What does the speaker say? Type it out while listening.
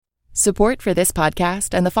Support for this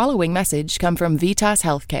podcast and the following message come from Vitas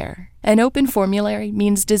Healthcare. An open formulary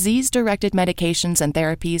means disease-directed medications and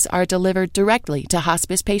therapies are delivered directly to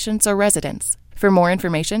hospice patients or residents. For more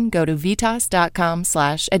information, go to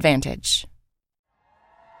vitas.com/advantage.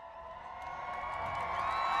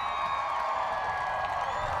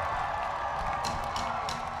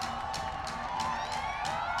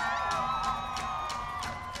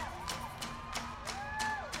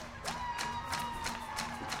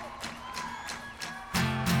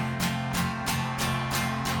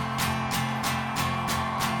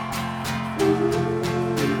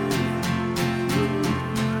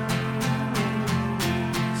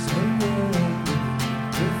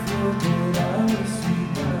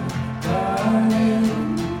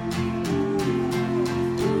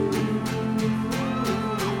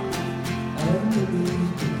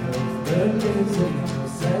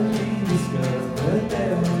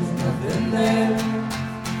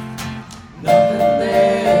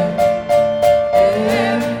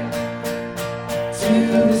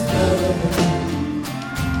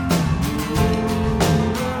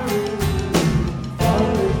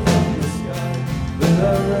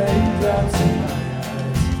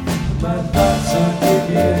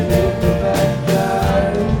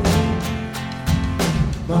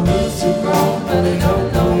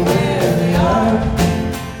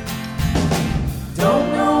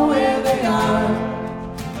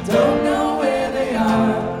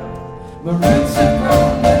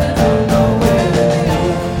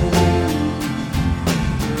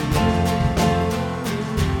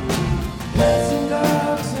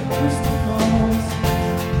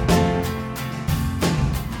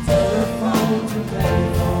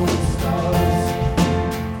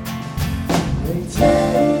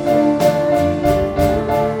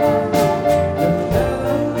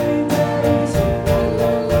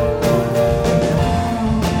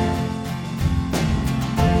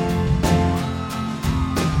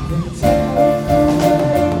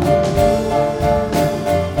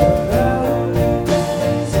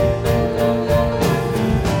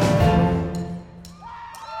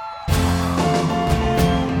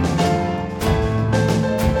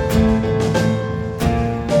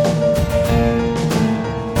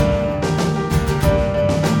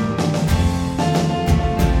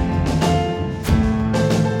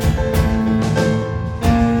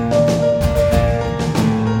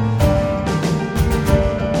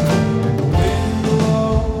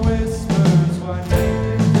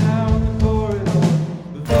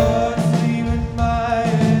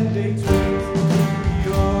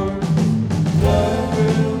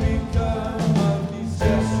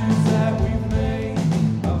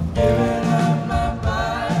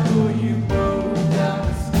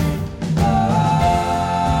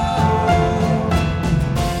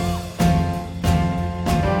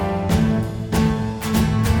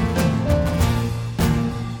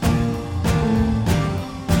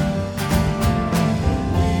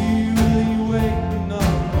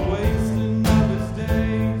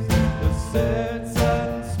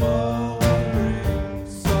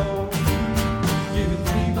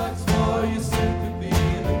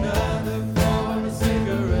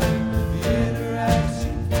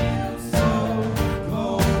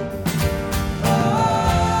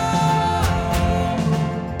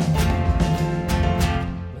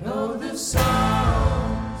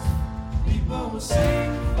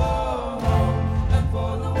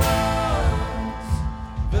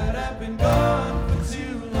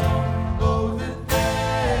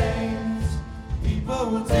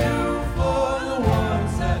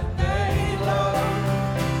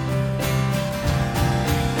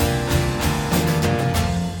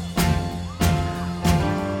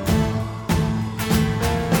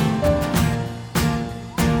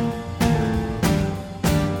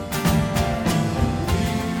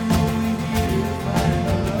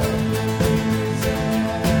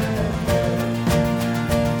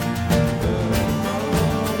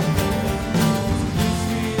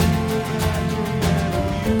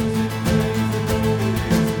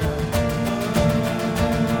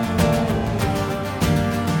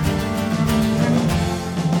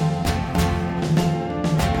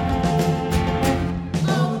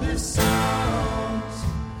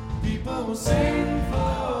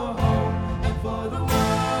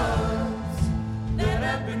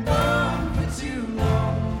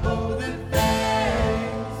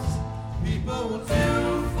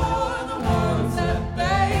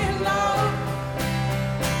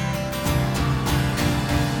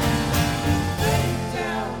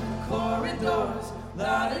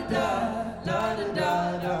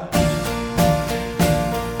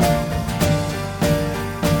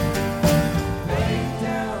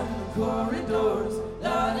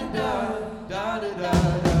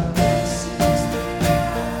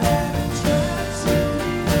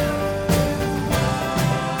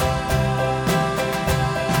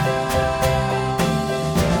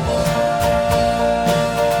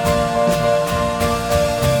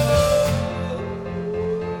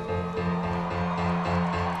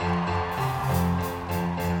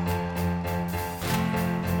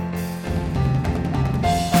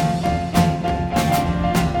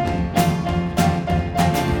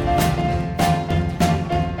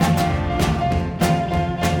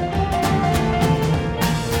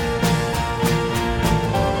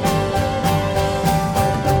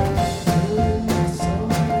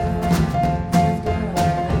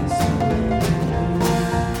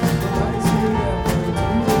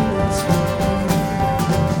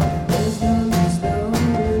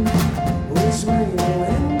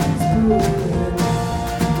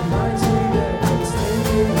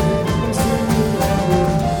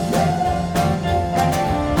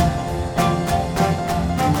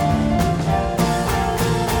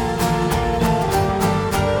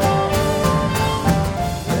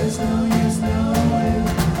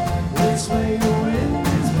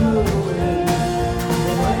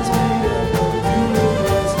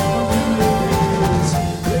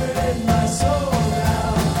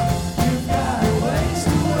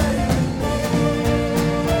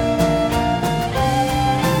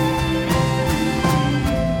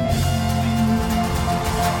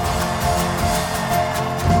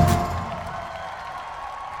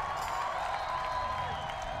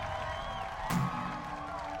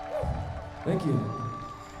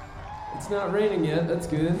 not raining yet, that's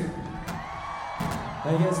good. How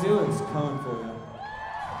you guys doing? It's coming for you.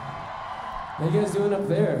 How you guys doing up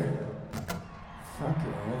there? Fuck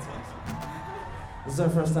yeah, that's awesome. This is our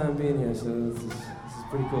first time being here, so this is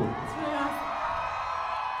pretty cool. It's really awesome.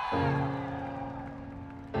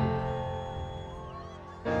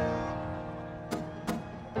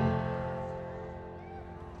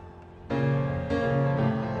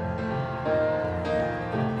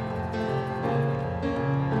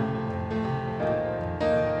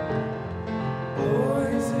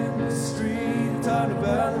 Boys in the street talking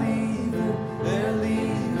about leaving, they're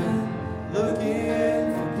leaving,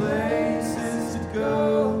 looking for places to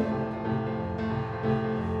go.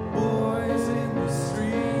 Boys in the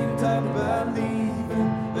street talking about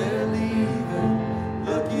leaving, they're leaving,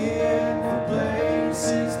 looking for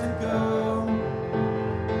places to go.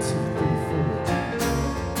 2, 3,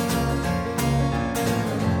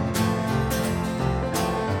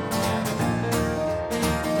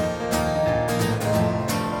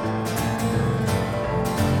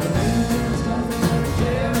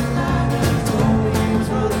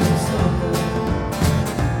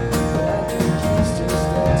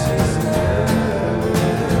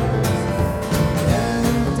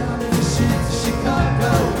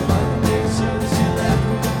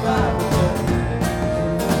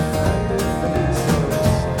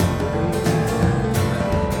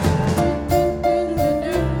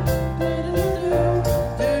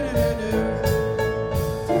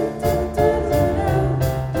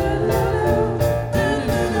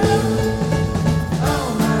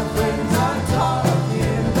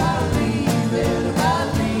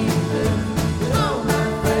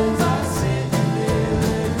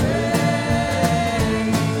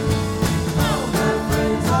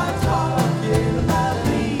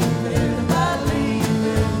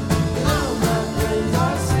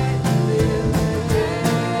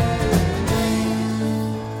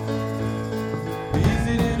 Is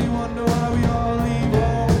it any wonder why we all leave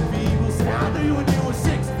home? People say, I knew you when you were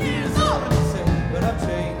 6 years old. And you say, but I've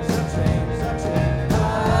changed, I've changed, I've changed,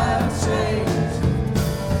 I've changed.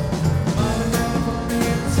 Mom and Dad phone me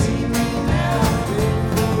and see me now.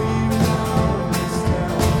 Before you know this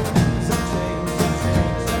now. 'Cause I've changed, I've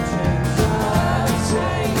changed, I've changed, I've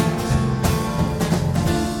changed.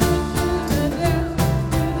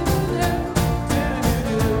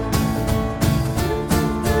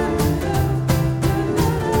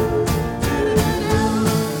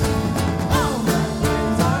 All my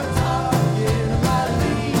friends are talking about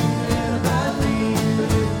leaving, about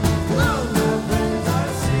leaving. All my friends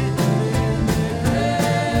are sitting in their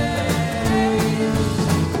graves.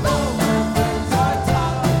 All my friends are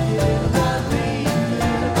talking about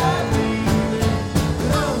leaving, about leaving.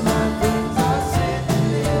 All my friends are sitting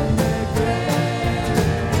in their graves.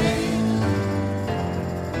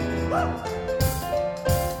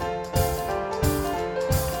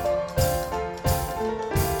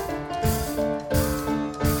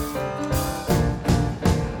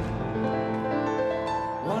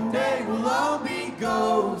 One day we'll all be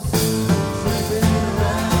ghosts, tripping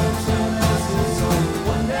around someone else's soul.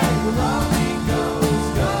 One day we'll all be ghosts,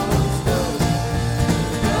 ghosts, ghosts,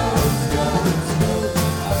 ghosts, ghosts, ghosts.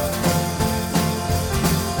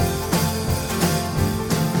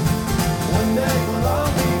 One day we'll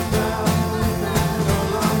all be found, no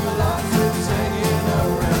longer lost, just hanging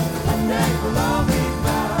around. One day we'll all be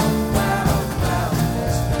found, found, found,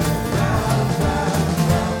 found, found, found.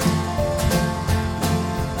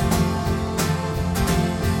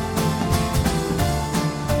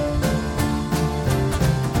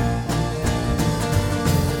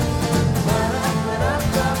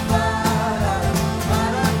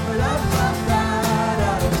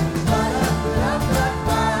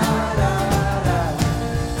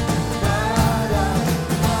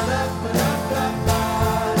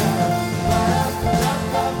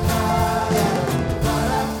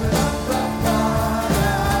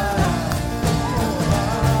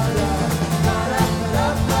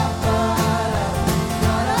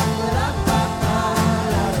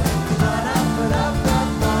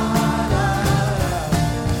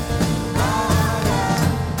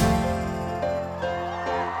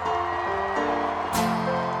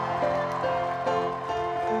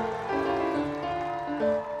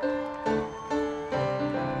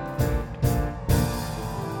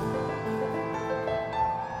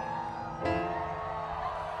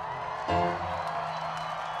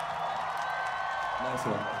 Nice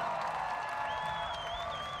one.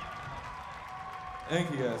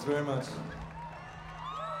 Thank you guys very much.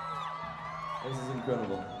 This is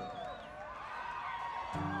incredible.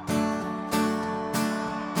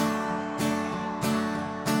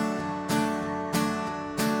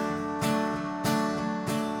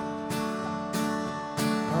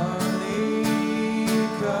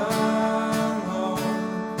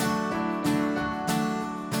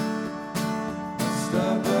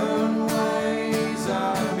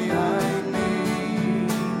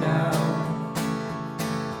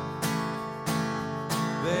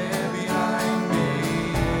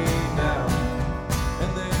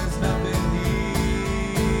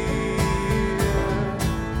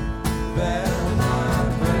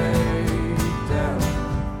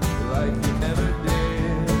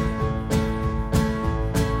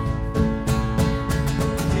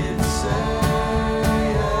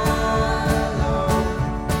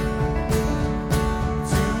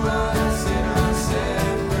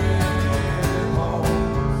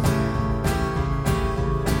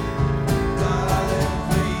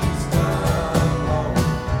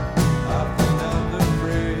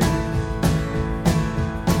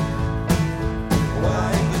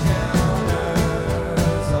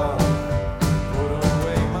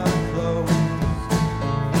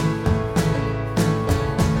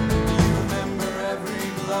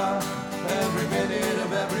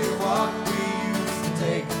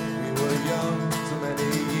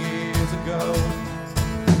 ago.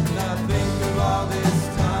 And I think of all this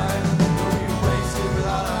time that we wasted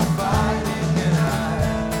without our fighting, and I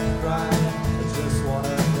cry. I just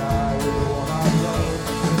wanna die with the one I love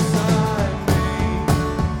beside me.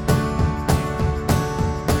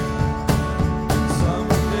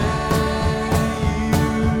 Someday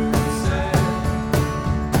you said,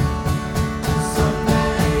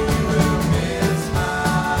 someday you will miss my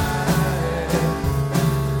head,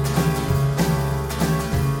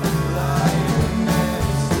 lying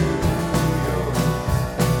next to yours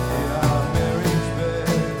in our marriage bed.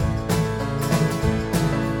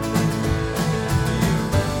 Do you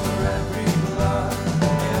remember every blood,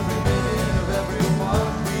 every minute of every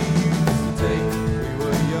one we used to take? We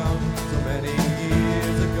were young so many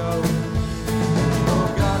years ago. Oh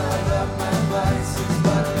God, I love my vices,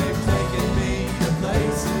 but they've taken me to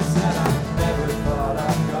places that I never thought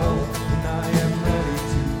I'd go. And I am ready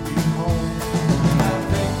to be home. And I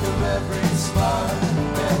think of every spark,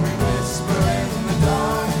 every whisper in the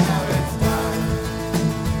dark. Now it's time.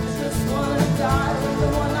 I just wanna die with the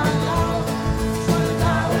one I love. Just wanna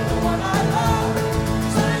die with the one I love.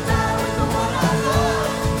 Just wanna die with the one I love.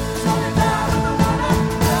 Just wanna die with the one I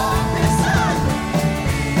love beside me.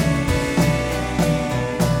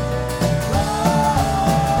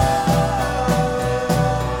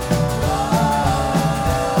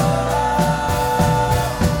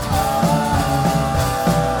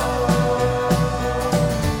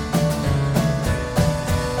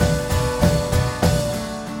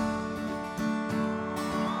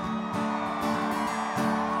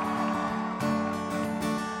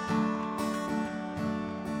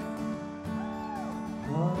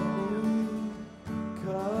 Honey,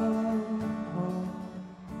 come home.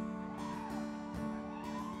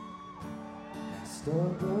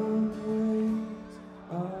 Stubborn ways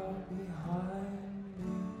are behind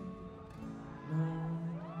me now.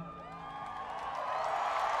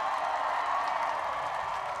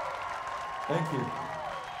 Thank you.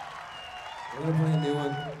 We're gonna play a new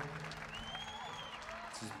one.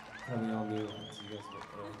 This is probably all new, so you guys will.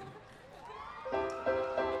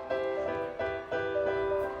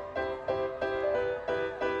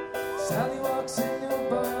 Sally walks into a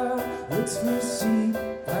bar, looks for a seat,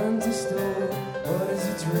 finds a stool. What does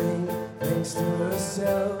he drink? Thinks to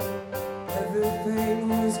herself, everything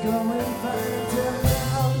was going fine until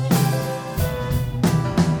now.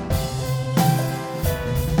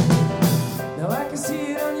 Now I can see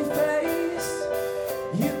it on your face.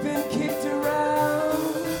 You've been kicked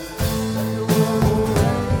around, but the world will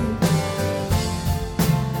wait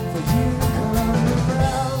for you to come around.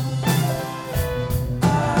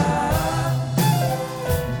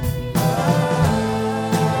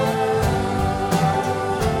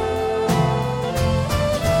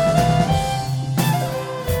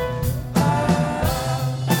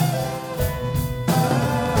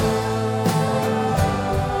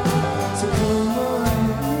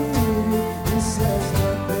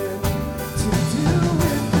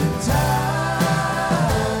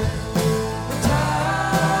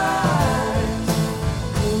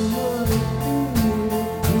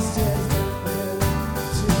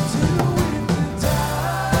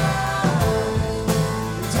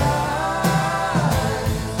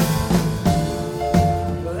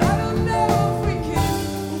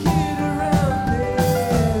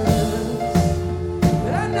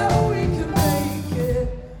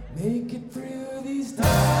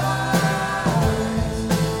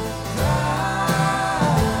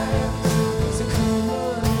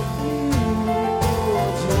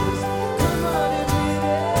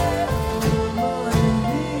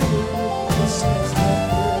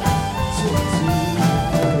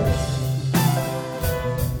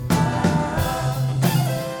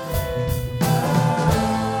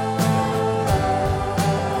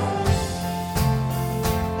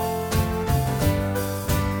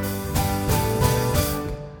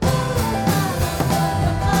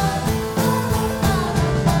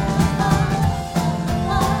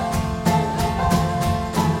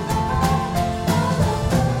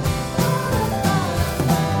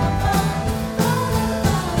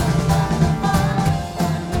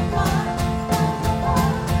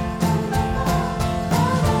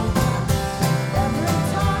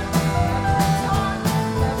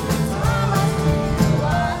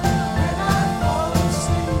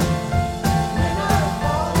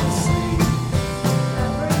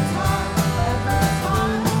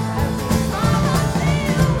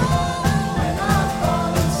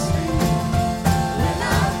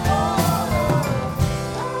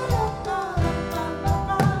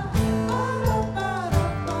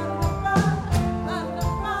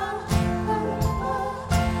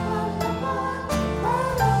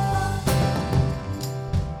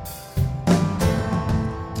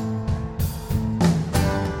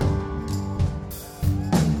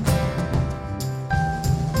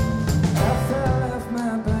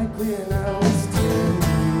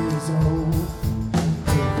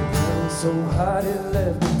 nobody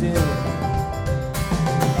left to do.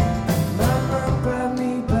 Mama grabbed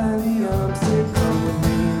me by the arm, said, come with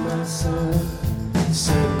me, my son.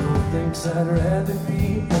 Said, no thanks, I'd rather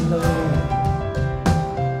be alone.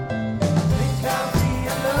 Think I'll be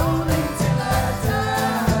alone until I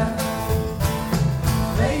die.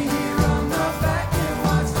 Lay here on my back and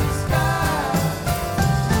watch the sky.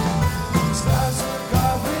 Stars look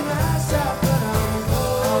off when I stop, but I'm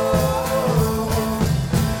cold.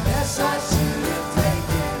 Yes, I should have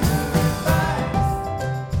taken her advice.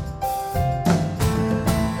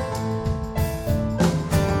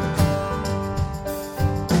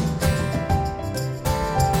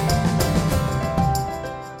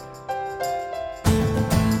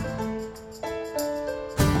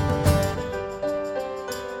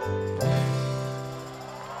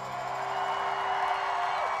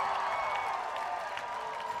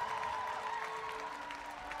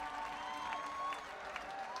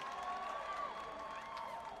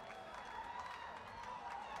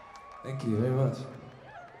 Thank you very much.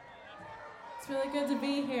 It's really good to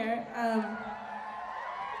be here.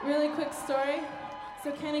 Really quick story.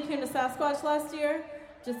 So Kenny came to Sasquatch last year,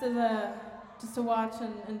 just to watch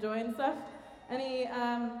and enjoy and stuff. And he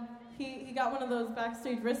got one of those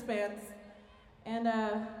backstage wristbands, and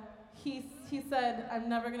he said, "I'm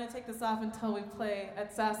never gonna take this off until we play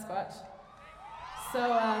at Sasquatch." So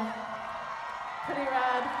pretty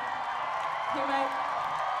rad. He might.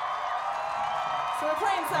 So we're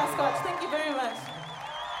playing Sasquatch. Thank you very much.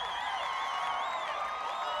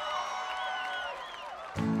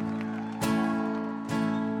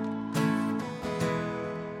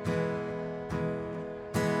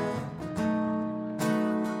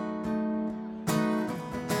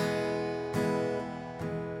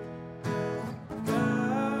 Guys,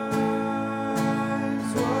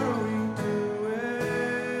 what are we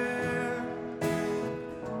doing?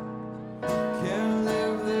 Can't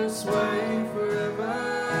live this way forever.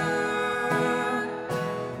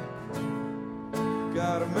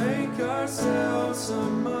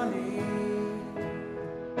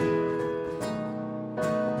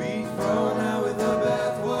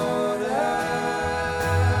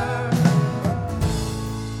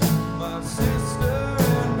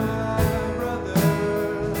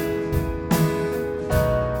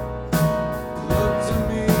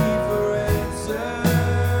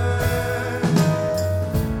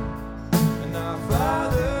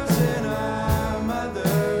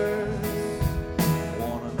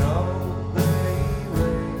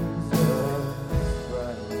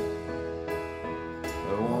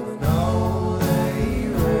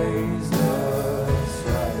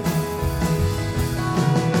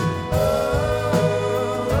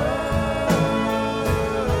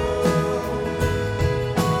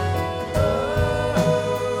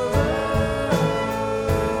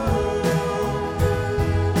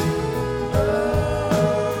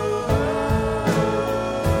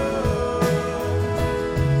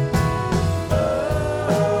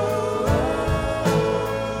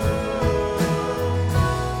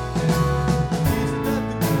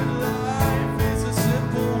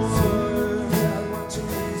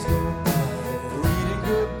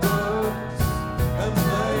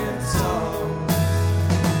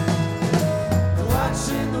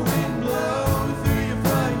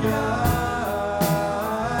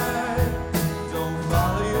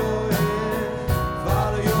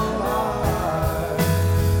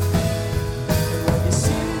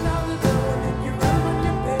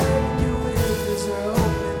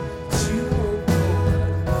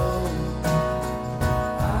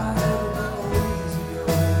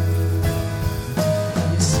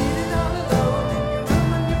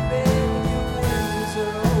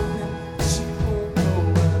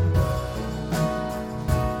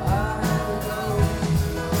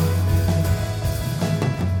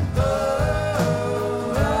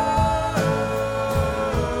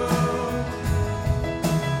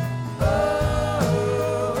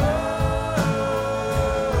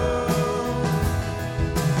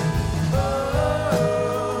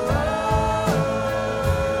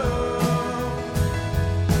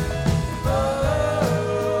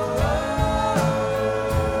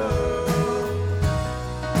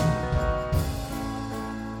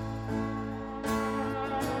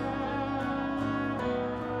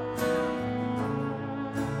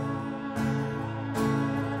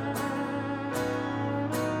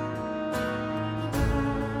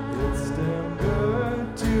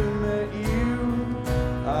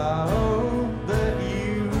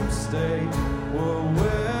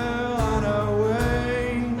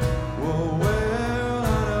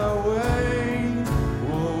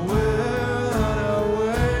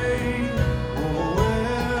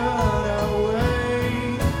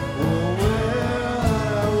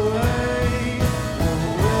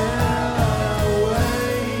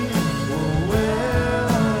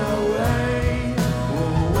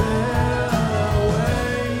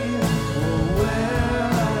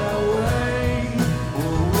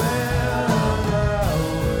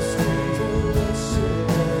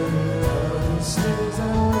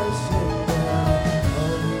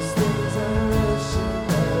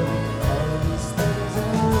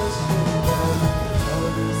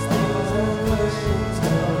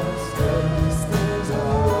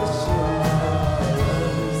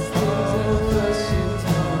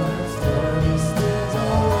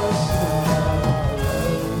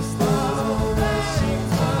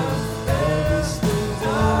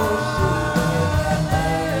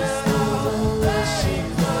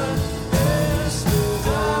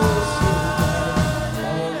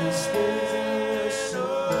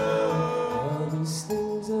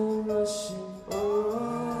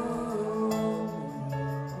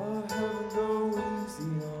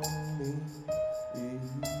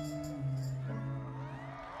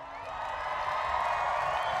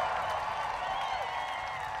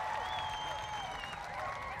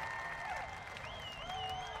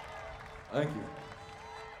 Thank you.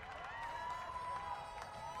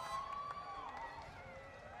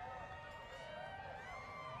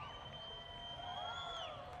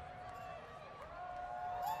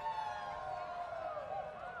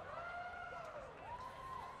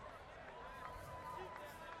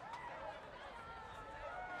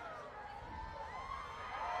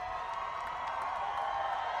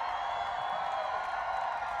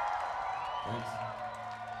 Thanks.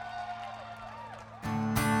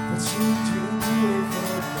 But you dreams away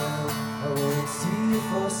from now. I won't see you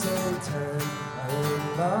for some time. I am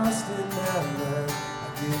lost in that mind. I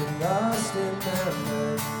get lost in that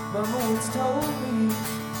mind. Mama once told me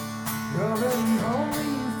you're already home when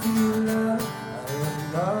you feel love. I am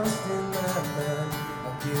lost in that mind. I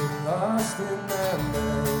get lost in that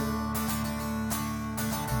mind.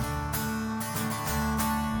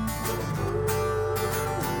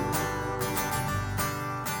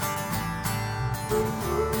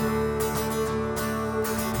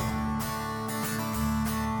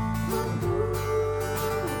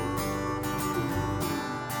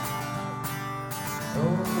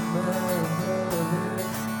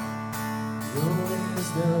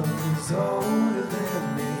 Is older than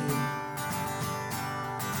me.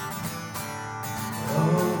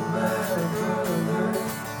 Oh, my brother,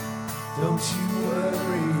 don't you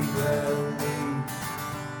worry about me.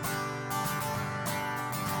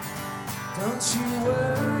 Don't you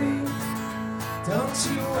worry, don't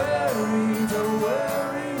you worry, don't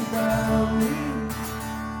worry about me.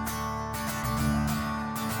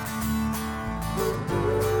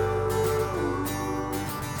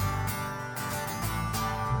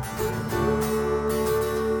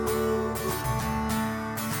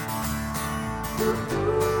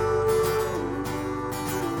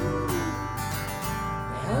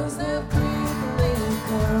 How's that breathing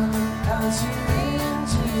coming? How's your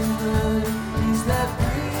engine running? Is that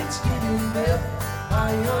bridge getting built?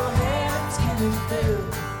 Are your hands getting filled?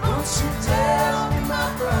 Won't you tell me, my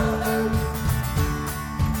brother?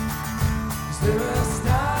 Is there a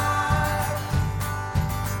star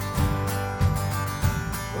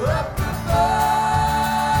up above?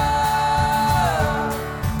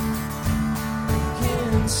 We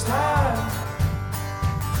can start.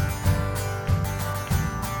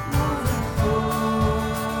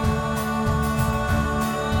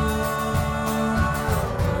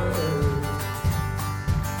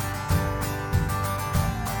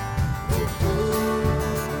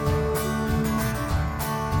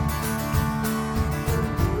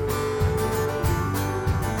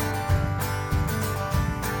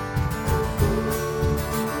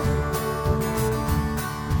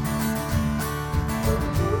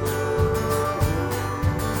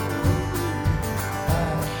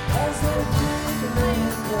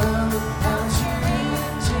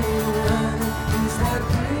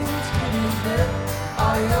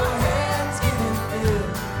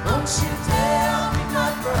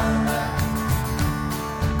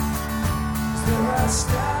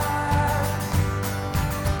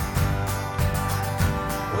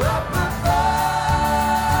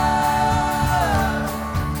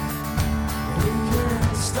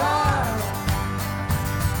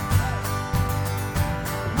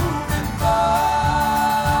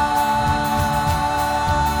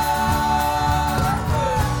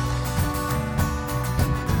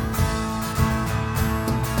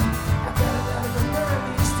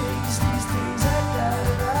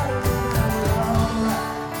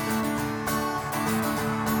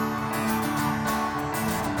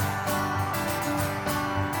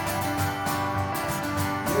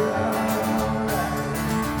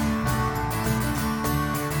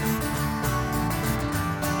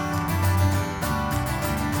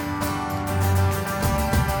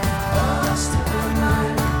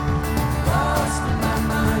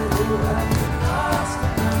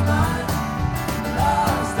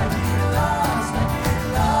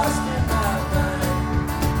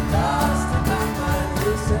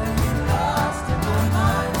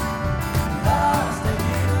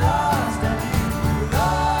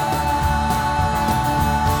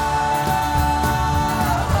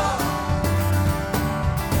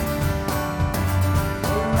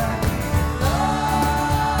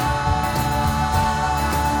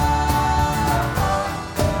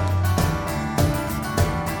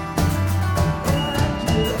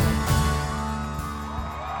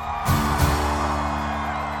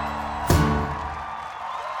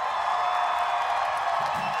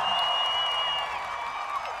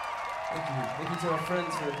 Thank you to our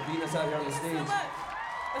friends for beating us out here on the stage. So much.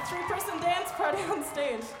 A three-person dance party on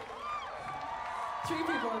stage. 3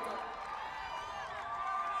 people at that.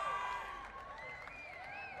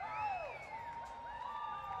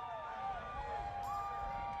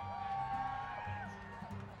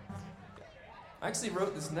 I actually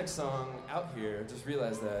wrote this next song out here. Just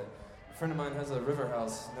realized that a friend of mine has a river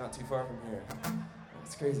house not too far from here.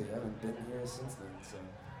 It's crazy. I haven't been here since then, so.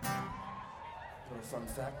 Little fun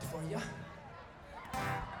fact for ya.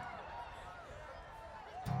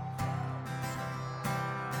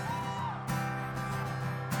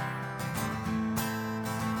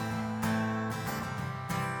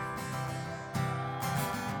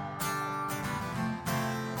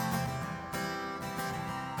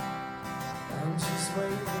 I'm just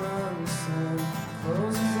waiting on the sun.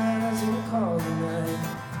 Close his eyes and call the night,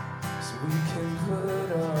 so we can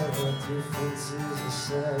put all the differences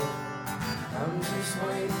aside. I'm just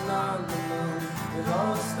waiting on the moon, with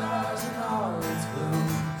all the stars and all its gloom.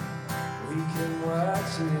 We can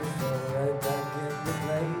watch it fall right back into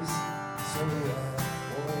place. So I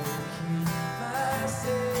won't keep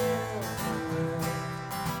myself around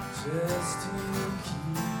just to keep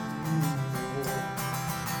you warm.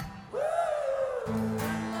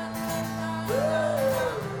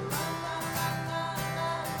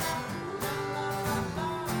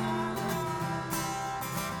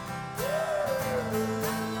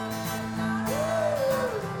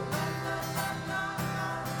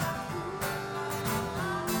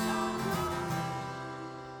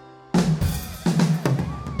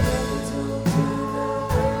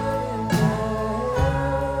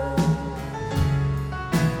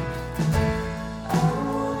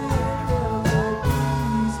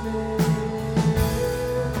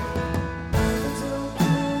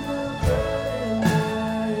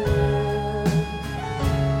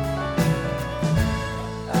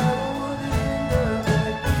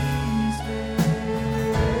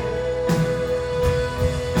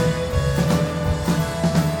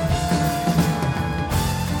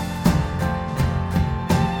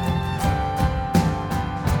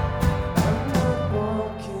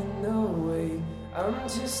 I'm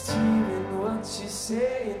just hearing what you're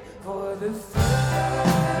saying for the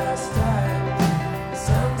first time. It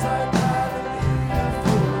sounds like hallelujah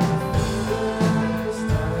for the first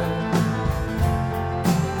time.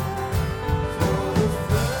 For the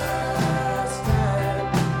first time,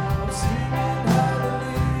 I'm singing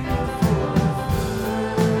hallelujah for the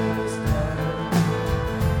first time.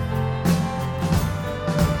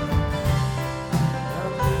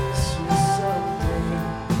 I'll miss you someday.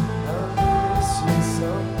 I'll miss you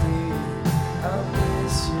someday. I'll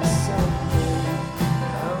miss you someday.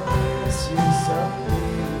 I'll miss you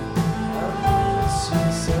someday. I'll miss you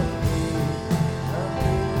someday. I'll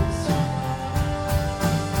miss you.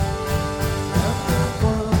 I'm not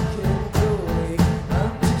walking away.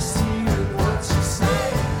 I'm just hearing what you say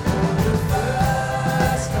for the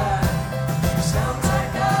first time. It sounds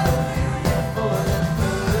like hallelujah for the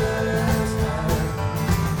first time.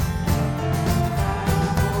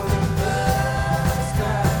 For the first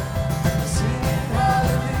time, I'm singing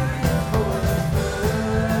hallelujah for the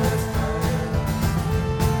first time.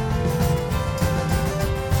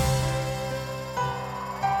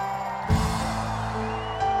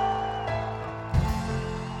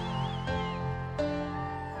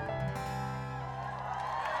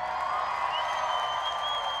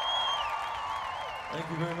 Thank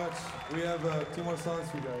you very much. We have 2 more songs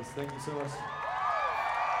for you guys. Thank you so much.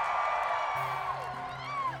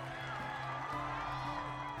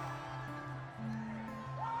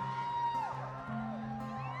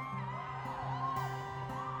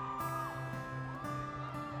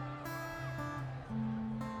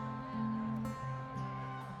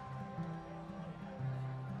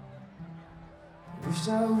 Wish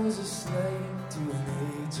I was a slave to an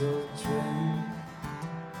age-old trade,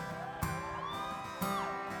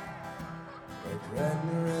 like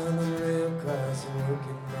riding around on rail cars and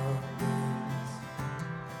working long days.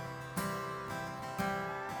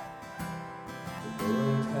 The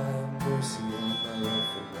Lord have mercy on my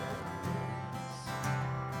life and my ways.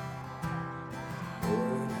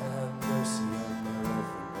 Lord have mercy on my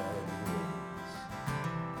life and my ways.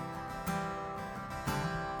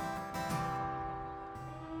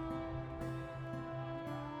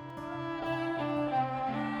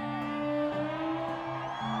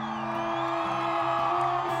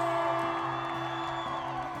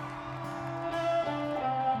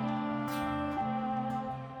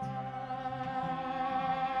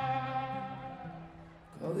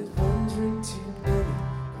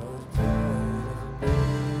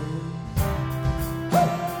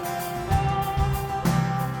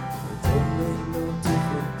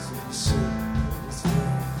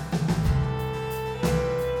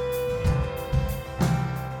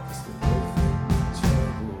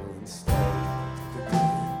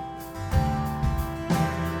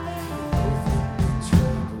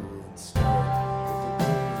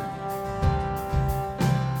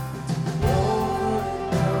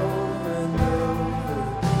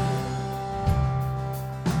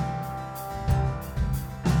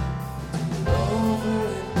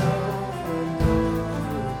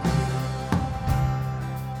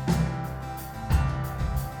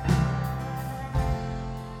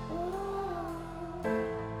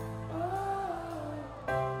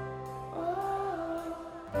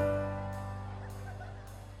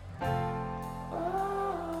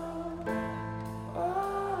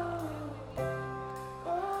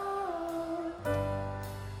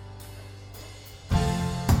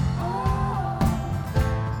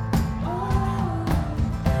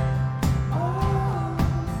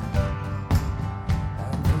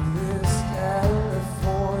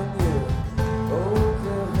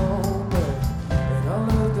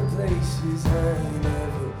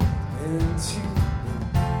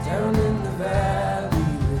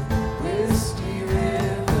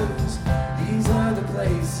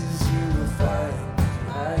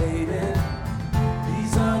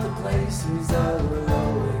 places I will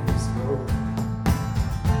always go.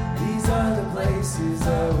 These are the places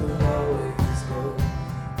I will always go.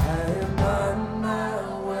 I am on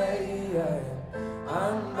my way, I am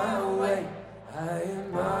on my way, I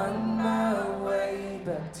am on my way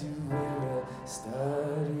back to where I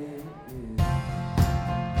started.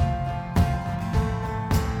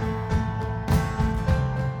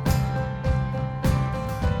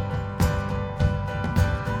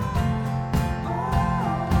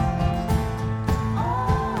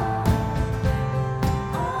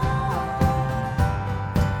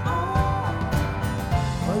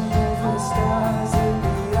 Stars in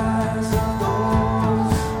the eyes of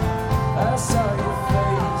those I saw your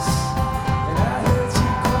face, and I heard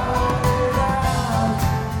you calling out.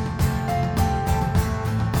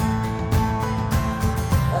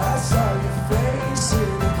 I saw your face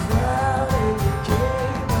in the crowd, and you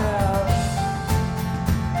came out.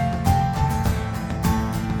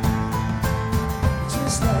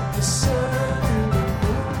 Just like the sun and the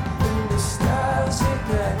moon and the stars at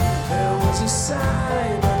night, there was a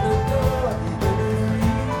sign.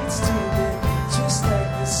 Just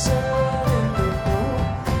like the sun and the moon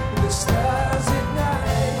and the stars at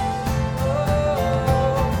night. Oh,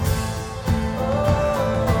 oh,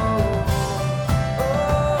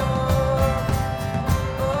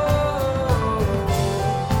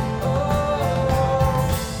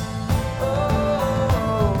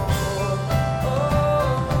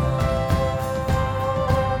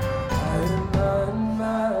 I am on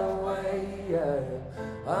my way, I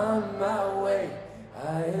am on my way,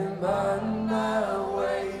 I am on my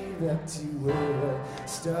way back to where I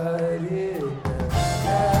started.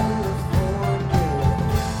 California,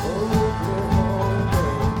 Oklahoma,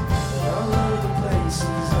 and all of the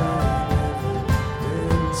places I've never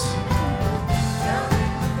been to. Down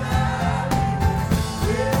in the valley,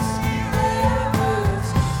 whiskey rivers,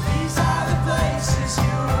 these are the places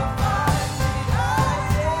you will find me.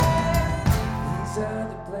 These are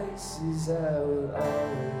the places I will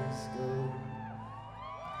always go.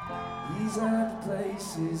 These are the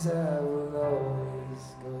places I will always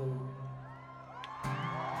go.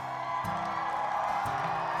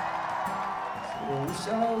 So I wish I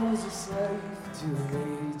was a slave to an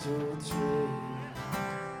age-old trade,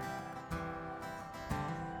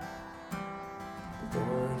 but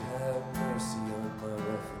Lord have mercy on my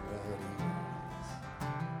rough and rowdy ways.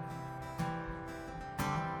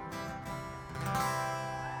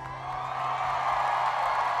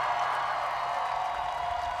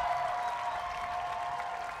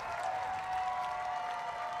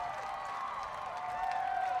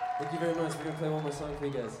 Thank you very much. We're going to play one more song for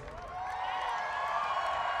you guys.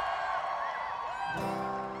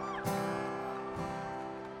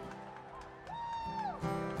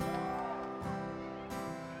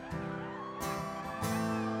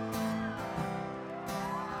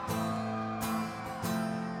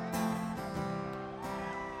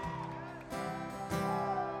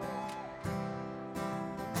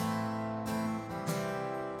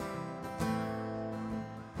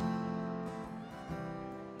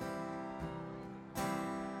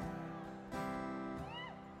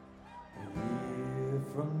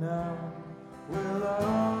 From now, we'll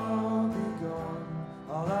all be gone.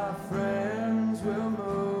 All our friends will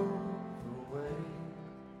move away,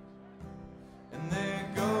 and they're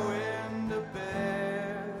going to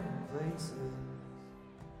better places.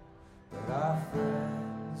 But our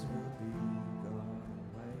friends will be gone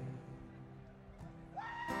away.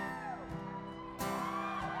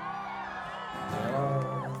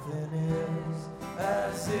 Nothing is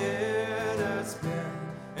as it has been,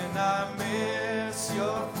 and I miss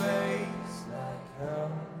your face like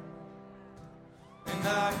hell.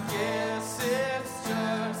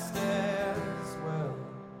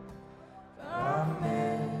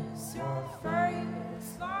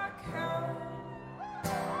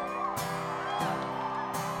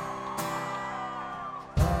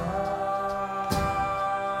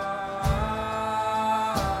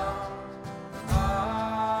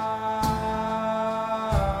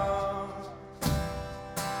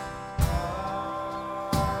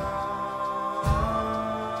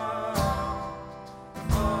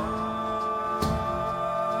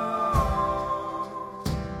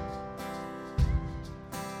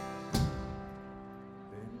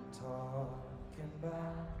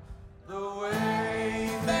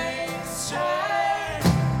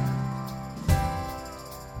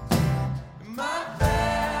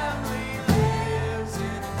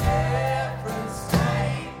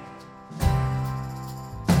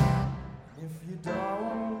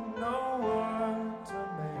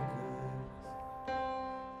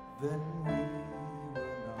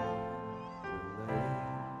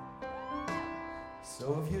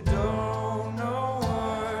 So if you don't know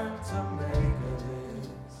what to make of this,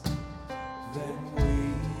 then we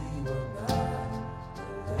will not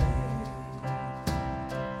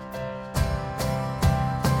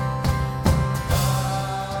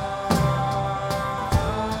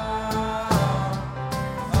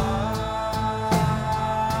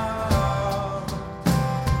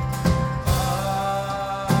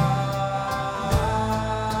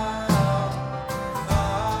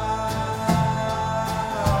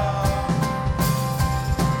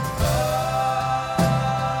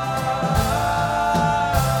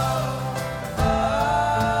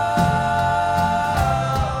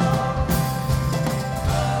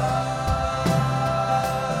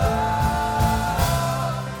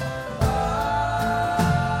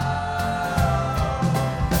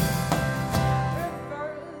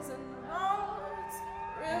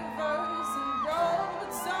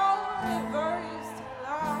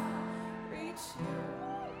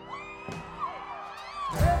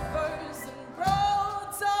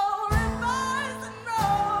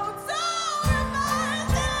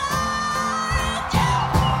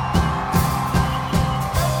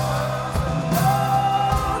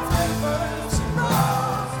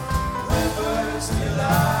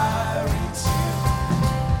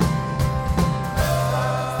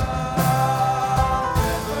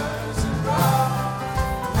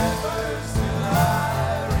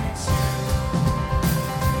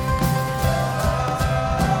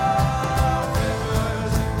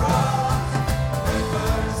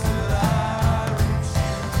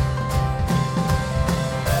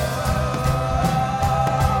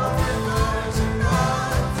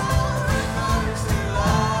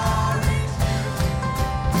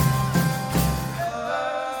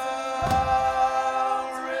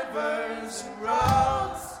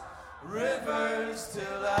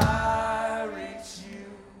delay.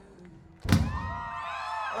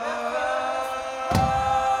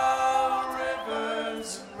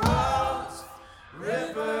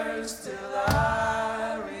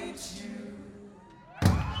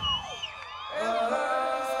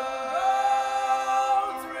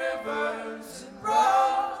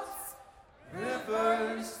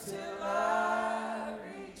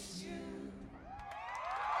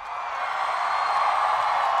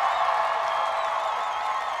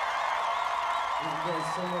 Thank you guys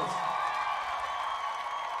so much.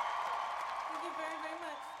 Thank you very, very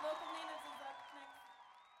much. Local Natives is up next.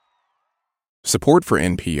 Support for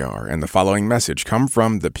NPR and the following message come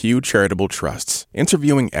from the Pew Charitable Trusts,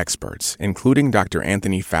 interviewing experts, including Dr.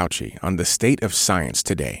 Anthony Fauci, on the state of science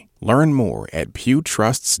today. Learn more at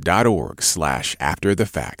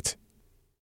pewtrusts.org/afterthefact.